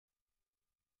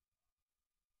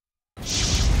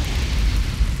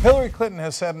Hillary Clinton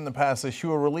has said in the past that she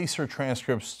will release her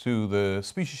transcripts to the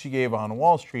speeches she gave on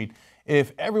Wall Street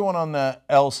if everyone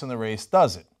else in the race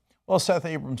does it. Well, Seth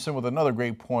Abramson with another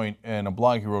great point in a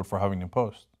blog he wrote for Huffington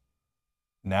Post.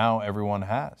 Now everyone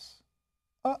has.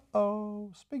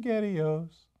 Uh-oh,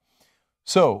 SpaghettiOs.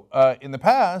 So, in the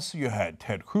past, you had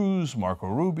Ted Cruz, Marco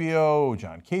Rubio,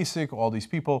 John Kasich, all these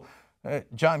people.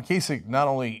 John Kasich not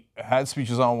only had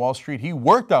speeches on Wall Street, he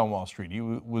worked on Wall Street. He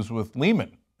was with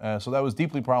Lehman. So that was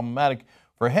deeply problematic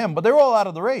for him. But they were all out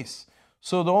of the race.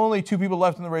 So the only two people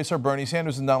left in the race are Bernie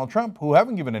Sanders and Donald Trump, who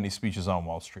haven't given any speeches on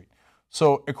Wall Street.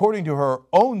 So according to her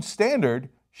own standard,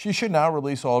 she should now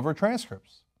release all of her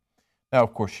transcripts. Now,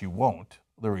 of course, she won't.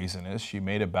 The reason is she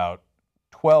made about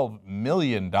 $12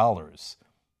 million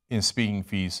in speaking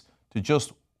fees to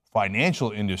just financial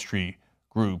industry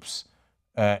groups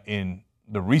in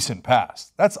the recent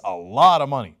past. That's a lot of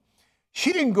money.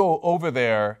 She didn't go over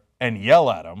there and yell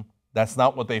at them. That's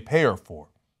not what they pay her for.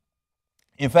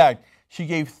 In fact, she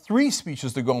gave 3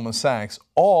 speeches to Goldman Sachs,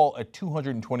 all at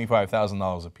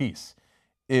 $225,000 apiece.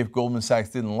 If Goldman Sachs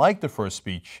didn't like the first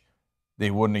speech, they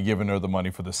wouldn't have given her the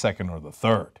money for the second or the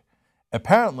third.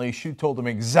 Apparently, she told them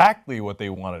exactly what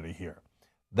they wanted to hear.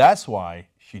 That's why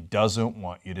she doesn't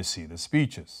want you to see the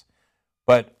speeches.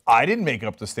 But I didn't make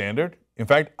up the standard. In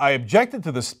fact, I objected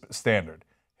to this standard.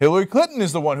 Hillary Clinton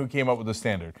is the one who came up with the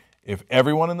standard. If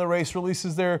everyone in the race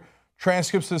releases their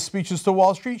transcripts of speeches to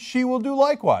Wall Street, she will do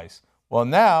likewise. Well,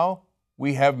 now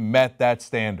we have met that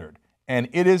standard, and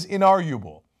it is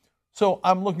inarguable. So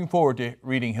I'm looking forward to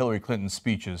reading Hillary Clinton's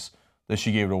speeches that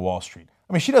she gave to Wall Street.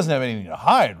 I mean, she doesn't have anything to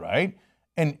hide, right?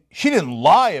 And she didn't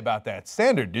lie about that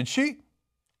standard, did she?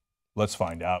 Let's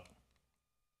find out.